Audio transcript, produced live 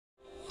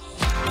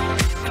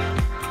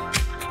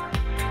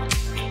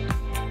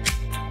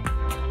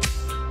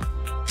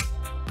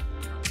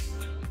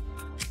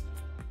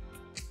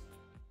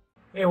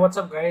Hey, what's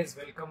up guys,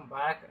 welcome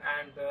back.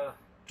 And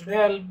today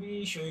I'll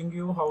be showing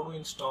you how to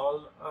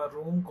install a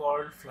ROM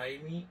called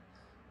FLYME.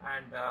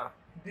 And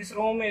this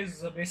ROM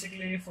is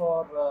basically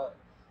for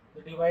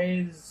the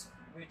device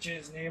which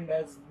is named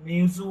as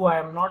Meizu. I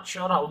am not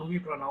sure how do we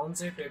pronounce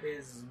it. It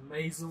is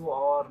Meizu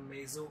or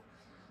Meizu.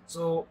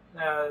 So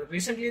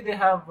recently they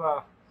have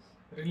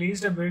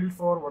released a build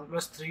for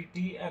OnePlus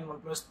 3T and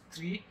OnePlus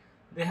 3.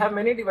 They have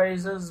many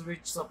devices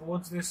which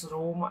supports this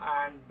ROM,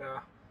 and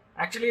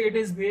actually it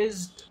is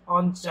based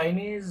on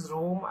Chinese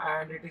ROM,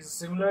 and it is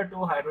similar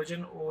to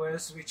Hydrogen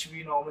OS which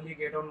we normally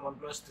get on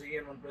OnePlus 3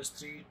 and OnePlus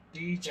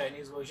 3T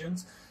Chinese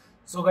versions.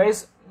 So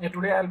guys,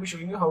 today I'll be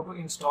showing you how to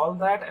install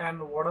that and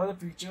what are the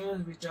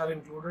features which are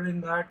included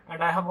in that.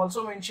 And I have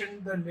also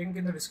mentioned the link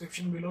in the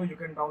description below. You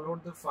can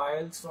download the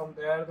files from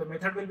there. The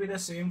method will be the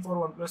same for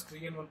OnePlus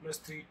 3 and OnePlus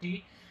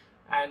 3T.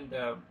 And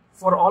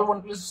for all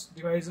OnePlus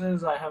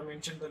devices, I have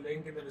mentioned the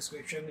link in the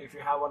description. If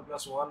you have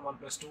OnePlus 1,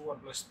 OnePlus 2,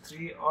 OnePlus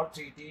 3 or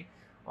 3T,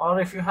 or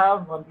if you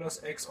have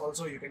OnePlus X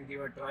also, you can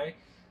give it a try.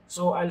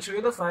 So I'll show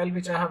you the file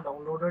which I have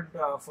downloaded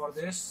for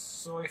this.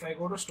 So if I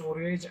go to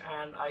storage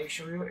and I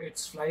show you,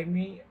 it's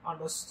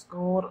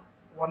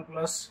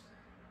FLYME_OnePlus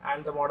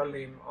and the model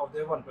name of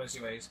the OnePlus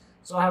device.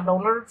 So I have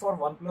downloaded for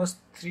OnePlus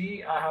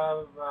 3. I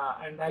have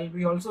and I'll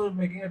be also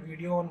making a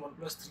video on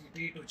OnePlus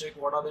 3T to check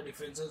what are the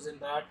differences in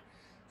that.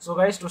 So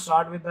guys, to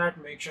start with that,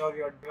 make sure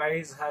your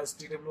device has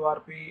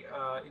TWRP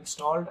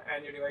installed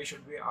and your device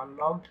should be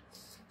unlocked.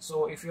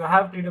 So if you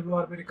have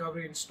TWRP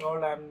recovery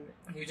installed, and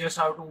you just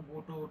have to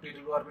go to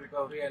TWRP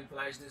recovery and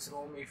flash this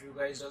ROM. If you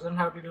guys doesn't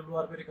have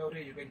TWRP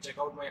recovery, you can check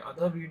out my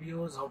other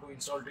videos how to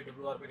install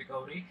TWRP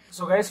recovery.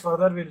 So guys,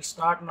 further we'll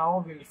start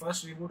now. We'll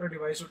first reboot a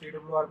device to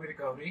TWRP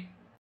recovery.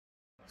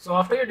 So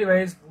after your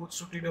device boots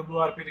to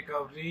TWRP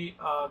recovery,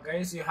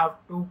 guys, you have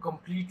to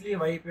completely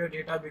wipe your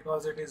data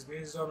because it is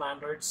based on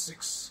Android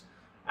 6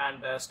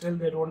 and still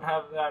they don't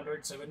have the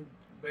Android 7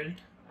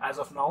 built as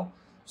of now.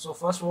 So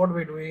first what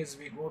we do is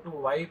we go to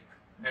wipe,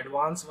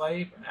 advanced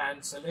wipe,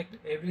 and select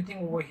everything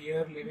over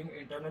here leaving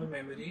internal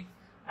memory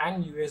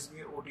and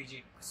USB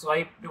OTG.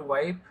 Swipe to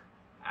wipe,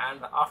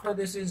 and after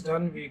this is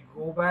done, we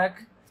go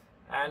back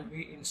and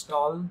we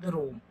install the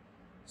ROM.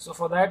 So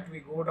for that we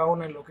go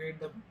down and locate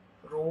the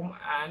ROM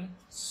and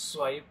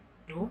swipe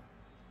to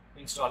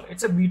install.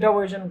 It's a beta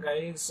version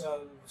guys,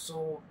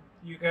 so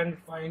you can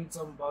find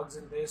some bugs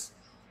in this,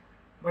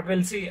 but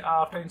we'll see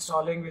after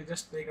installing. We'll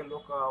just take a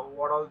look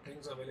what all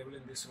things are available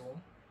in this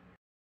ROM.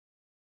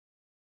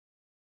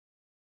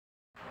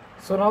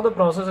 So now the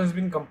process has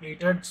been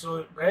completed.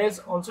 So guys,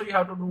 also you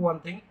have to do one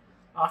thing.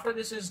 After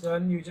this is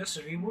done, you just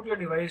reboot your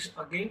device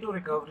again to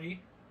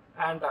recovery,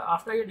 and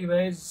after your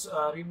device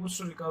reboots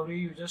to recovery,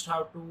 you just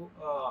have to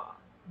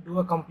do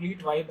a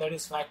complete wipe, that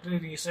is factory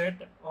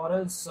reset, or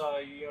else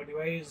your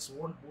device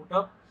won't boot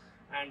up.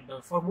 And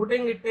for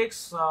booting it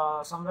takes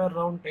somewhere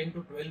around 10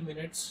 to 12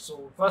 minutes.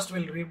 So first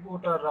we'll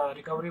reboot our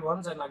recovery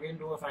once and again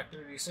do a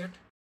factory reset.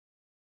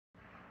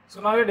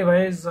 So now your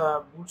device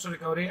boots to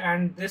recovery,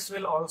 and this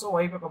will also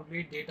wipe a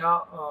complete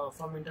data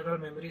from internal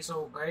memory.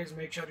 So guys,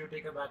 make sure you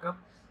take a backup.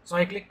 So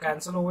I click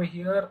cancel over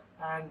here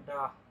and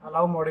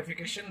allow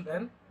modification,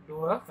 then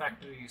do a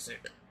factory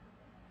reset.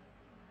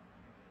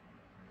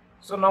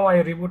 So now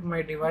I reboot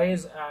my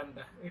device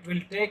and it will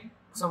take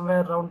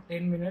somewhere around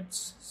 10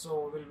 minutes.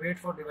 So we'll wait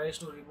for device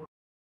to reboot.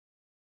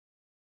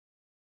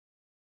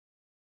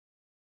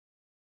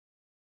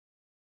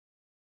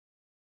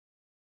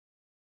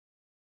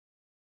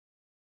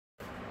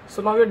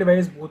 So now your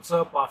device boots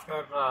up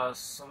after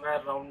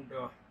somewhere around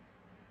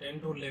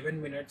 10 to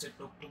 11 minutes it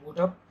took to boot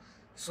up.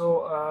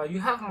 So you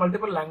have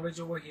multiple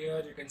language over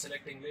here. You can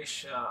select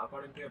English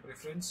according to your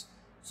preference.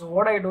 So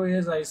what I do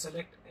is I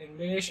select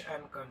English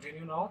and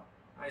continue now.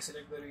 I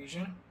select the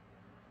region,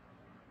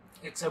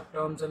 accept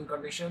terms and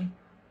condition,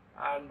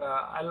 and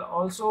I'll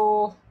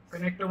also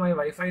connect to my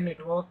Wi-Fi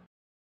network.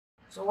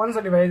 So once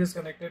the device is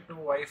connected to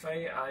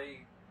Wi-Fi,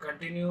 I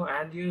continue,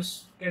 and you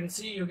can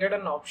see you get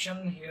an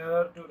option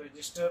here to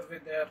register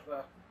with their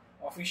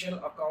official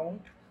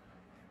account.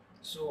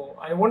 So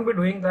I won't be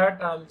doing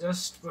that. I'll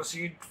just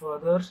proceed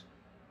further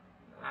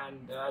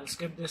and I'll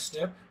skip this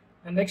step.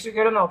 And next you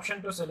get an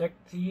option to select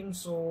theme.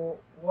 So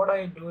what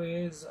I do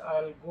is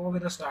I'll go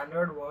with a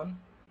standard one.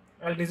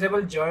 I'll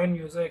disable join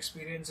user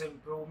experience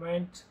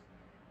improvement,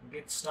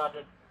 get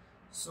started.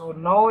 So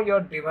now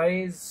your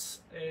device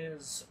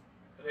is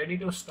ready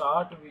to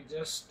start. We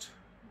just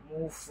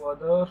move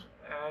further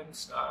and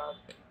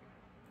start.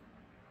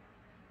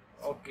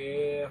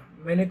 Okay,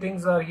 many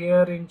things are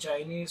here in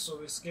Chinese, so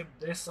we skip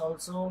this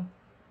also.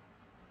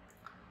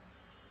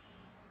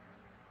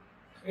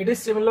 It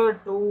is similar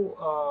to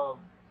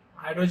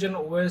Hydrogen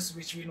OS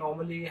which we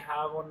normally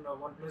have on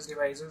OnePlus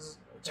devices,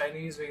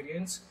 Chinese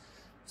variants.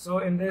 So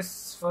in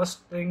this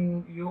first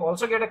thing you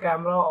also get a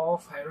camera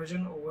of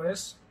Hydrogen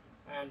OS,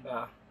 and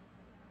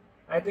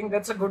I think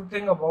that's a good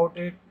thing about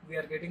it. We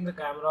are getting the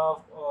camera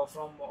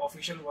from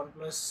official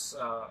OnePlus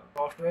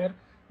software.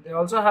 They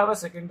also have a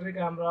secondary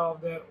camera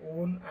of their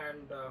own,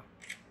 and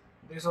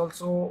this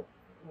also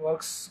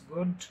works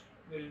good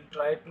we'll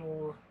try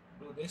to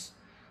do this.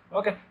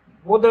 Okay,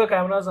 both the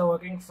cameras are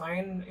working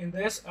fine in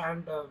this,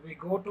 and we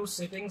go to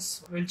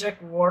settings. We'll check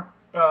what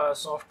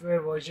software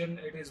version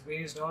it is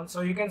based on.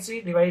 So you can see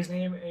device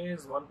name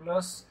is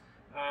OnePlus,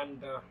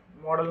 and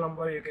model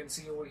number you can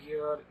see over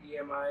here,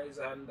 EMIs,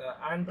 and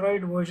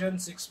Android version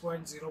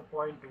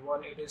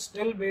 6.0.1. It is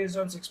still based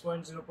on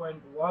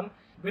 6.0.1.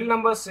 Build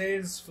number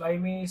says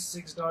FLYME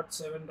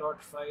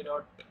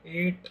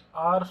 6.7.5.8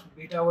 R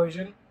beta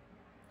version.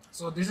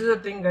 So this is the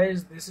thing,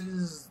 guys. This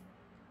is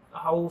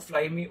how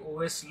FLYME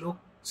OS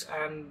looks,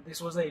 and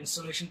this was the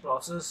installation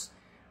process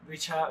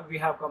which we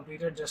have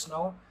completed just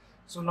now.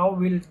 So now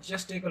we'll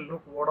just take a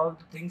look what are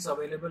the things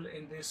available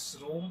in this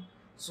room.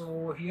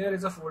 So here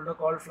is a folder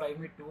called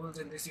FLYME Tools.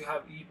 In this you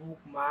have ebook,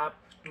 map,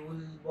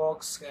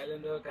 toolbox,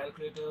 calendar,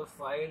 calculator,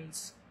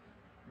 files,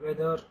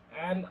 weather,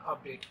 and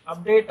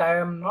update. I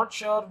am not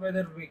sure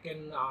whether we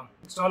can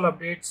install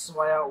updates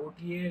via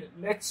OTA.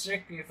 Let's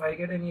check. If I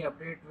get any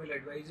update, we'll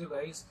advise you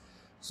guys.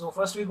 So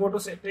first we go to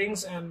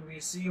settings and we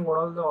see what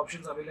all the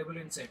options available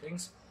in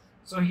settings.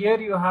 So here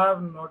you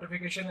have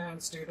notification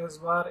and status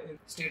bar.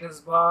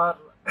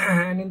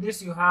 And in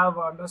this you have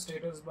under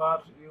status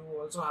bar you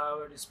also have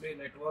a display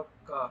network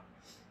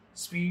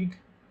speed,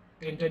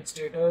 tinted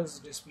status,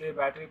 display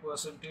battery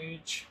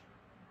percentage,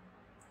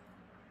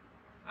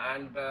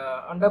 and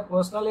under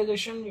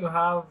personalization you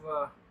have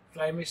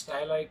FLYME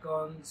style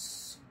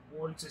icons,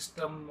 bold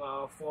system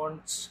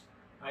fonts.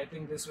 I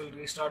think this will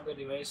restart the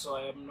device, so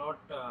I am not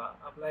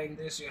applying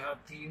this. You have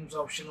themes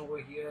option over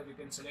here. You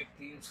can select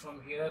themes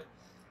from here.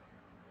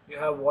 You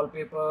have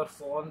wallpaper,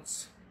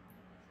 fonts.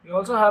 You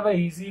also have a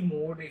easy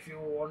mode if you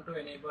want to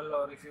enable,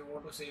 or if you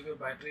want to save your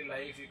battery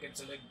life, you can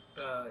select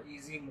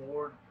easy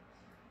mode.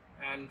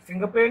 And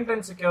fingerprint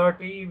and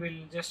security,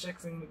 we'll just check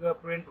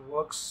fingerprint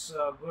works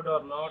good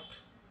or not.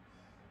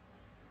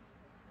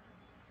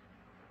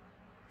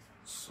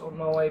 So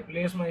now I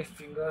place my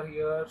finger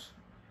here,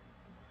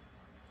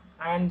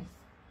 and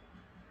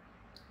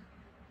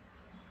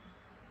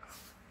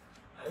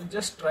I'll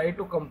just try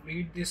to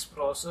complete this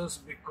process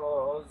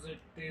because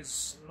it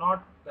is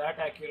not that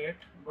accurate,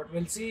 but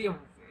we'll see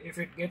if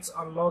it gets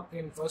unlocked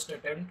in first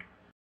attempt.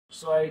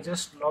 So I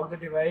just lock the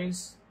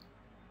device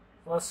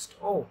first.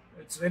 Oh,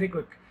 it's very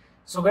quick.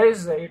 So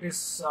guys, it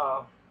is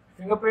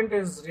fingerprint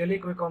is really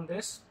quick on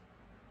this.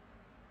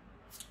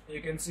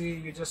 You can see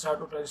you just have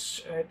to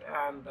touch it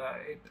and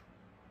it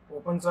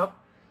opens up.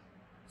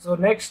 So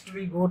next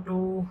we go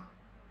to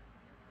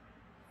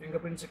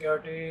fingerprint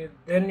security.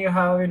 Then you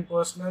have in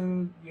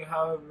personal, you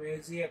have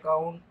Maizu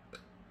account,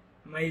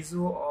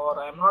 Maizu, or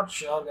I'm not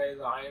sure guys,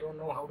 I don't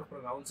know how to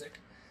pronounce it.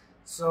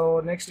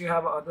 So next you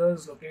have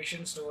others,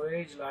 location,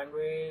 storage,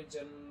 language,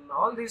 and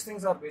all these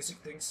things are basic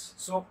things.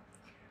 So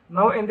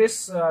now in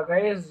this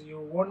guys, you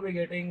won't be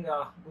getting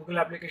Google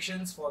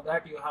applications. For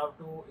that you have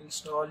to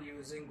install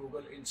using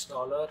Google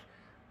installer,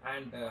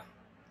 and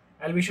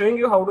I'll be showing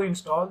you how to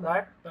install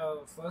that.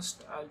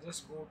 First I'll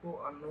just go to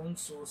unknown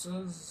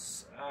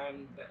sources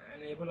and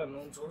enable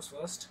unknown source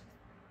first.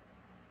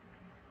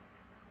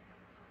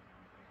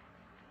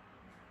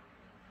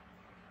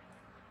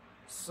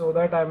 So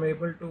that I'm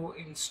able to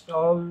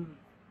install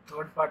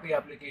third-party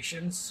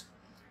applications.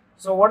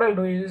 So what I'll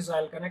do is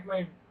I'll connect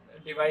my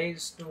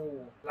device to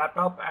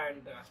laptop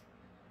and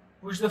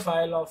push the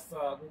file of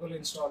Google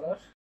installer.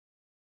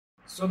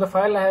 So the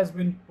file has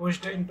been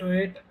pushed into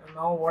it.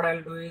 Now what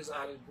I'll do is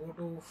I'll go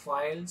to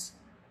files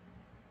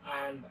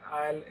and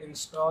I'll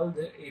install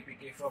the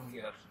APK from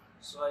here.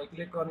 So I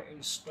click on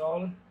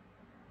install.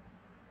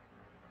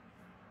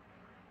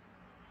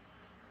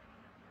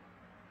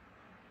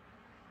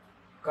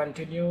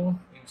 Continue,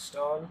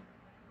 install,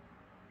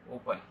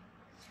 open.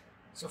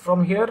 So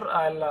from here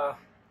I'll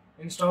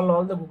install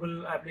all the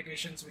Google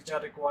applications which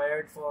are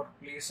required for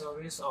Play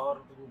Service or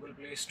the Google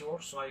Play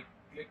Store. So I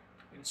click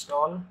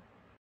install.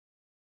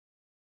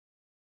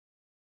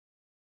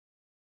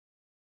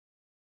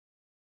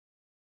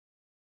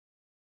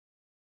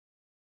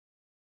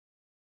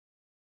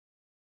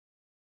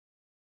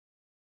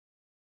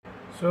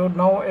 So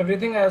now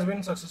everything has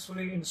been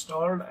successfully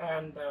installed,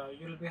 and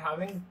you'll be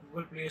having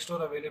Google Play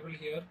Store available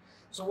here.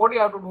 So what you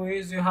have to do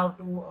is you have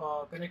to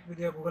connect with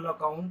your Google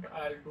account.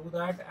 I'll do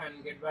that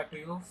and get back to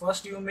you.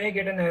 First you may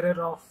get an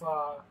error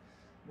of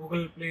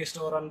Google Play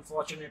Store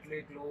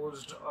unfortunately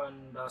closed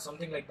and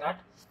something like that.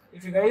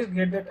 If you guys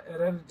get that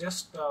error,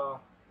 just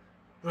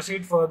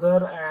proceed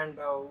further, and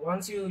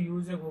once you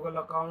use your Google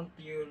account,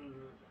 you'll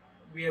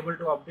be able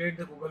to update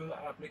the Google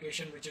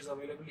application which is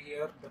available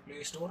here, the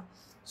Play Store.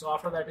 So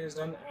after that is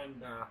done,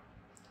 and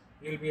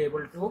you'll be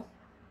able to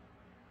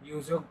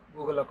use your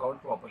Google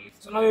account properly.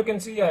 So now you can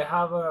see I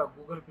have a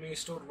Google Play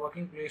Store,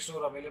 working Play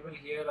Store available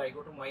here. I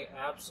go to my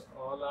apps,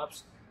 all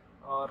apps,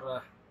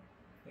 or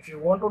if you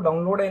want to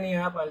download any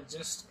app, I'll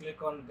just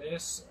click on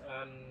this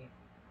and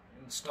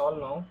install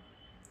now.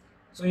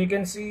 So you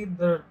can see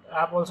the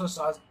app also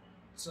starts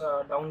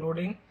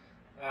downloading,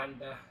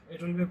 and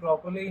it will be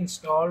properly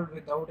installed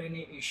without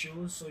any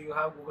issues. So you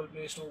have Google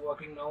Play Store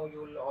working now.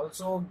 You will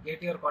also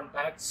get your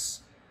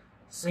contacts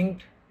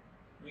synced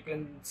You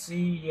can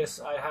see, yes,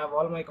 I have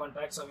all my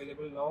contacts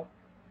available now.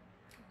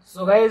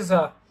 So guys,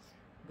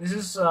 this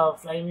is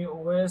FLYME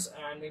OS,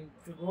 and if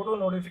you go to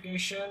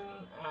notification,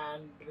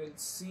 and we'll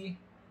see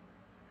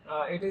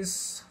it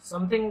is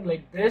something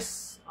like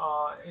this.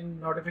 In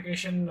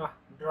notification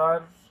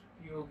drawer,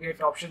 you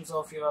get options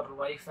of your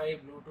Wi-Fi,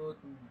 Bluetooth,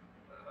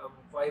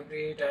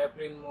 vibrate,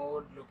 airplane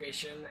mode,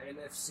 location,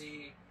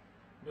 NFC,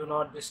 do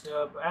not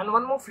disturb, and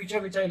one more feature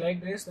which I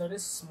like this, that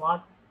is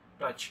smart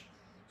touch.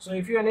 So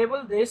if you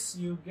enable this,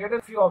 you get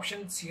a few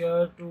options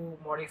here to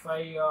modify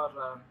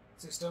your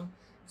system.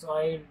 So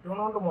I don't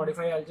want to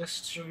modify, I'll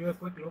just show you a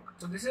quick look.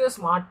 So this is a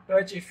smart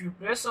touch. If you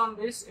press on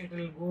this, it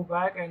will go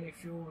back, and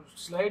if you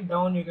slide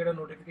down, you get a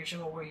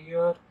notification over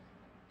here.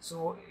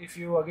 So if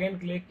you again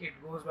click, it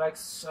goes back.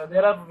 So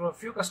there are a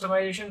few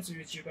customizations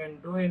which you can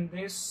do in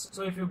this.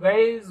 So if you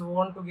guys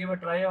want to give a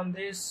try on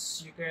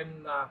this, you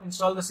can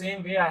install the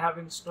same way I have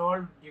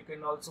installed. You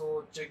can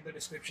also check the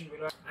description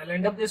below. I'll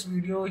end up this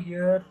video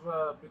here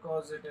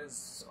because it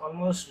is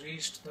almost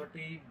reached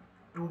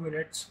 32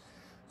 minutes.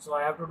 So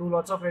I have to do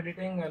lots of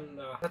editing, and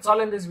that's all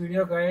in this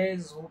video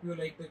guys. Hope you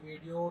like the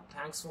video.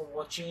 Thanks for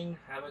watching.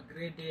 Have a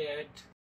great day ahead.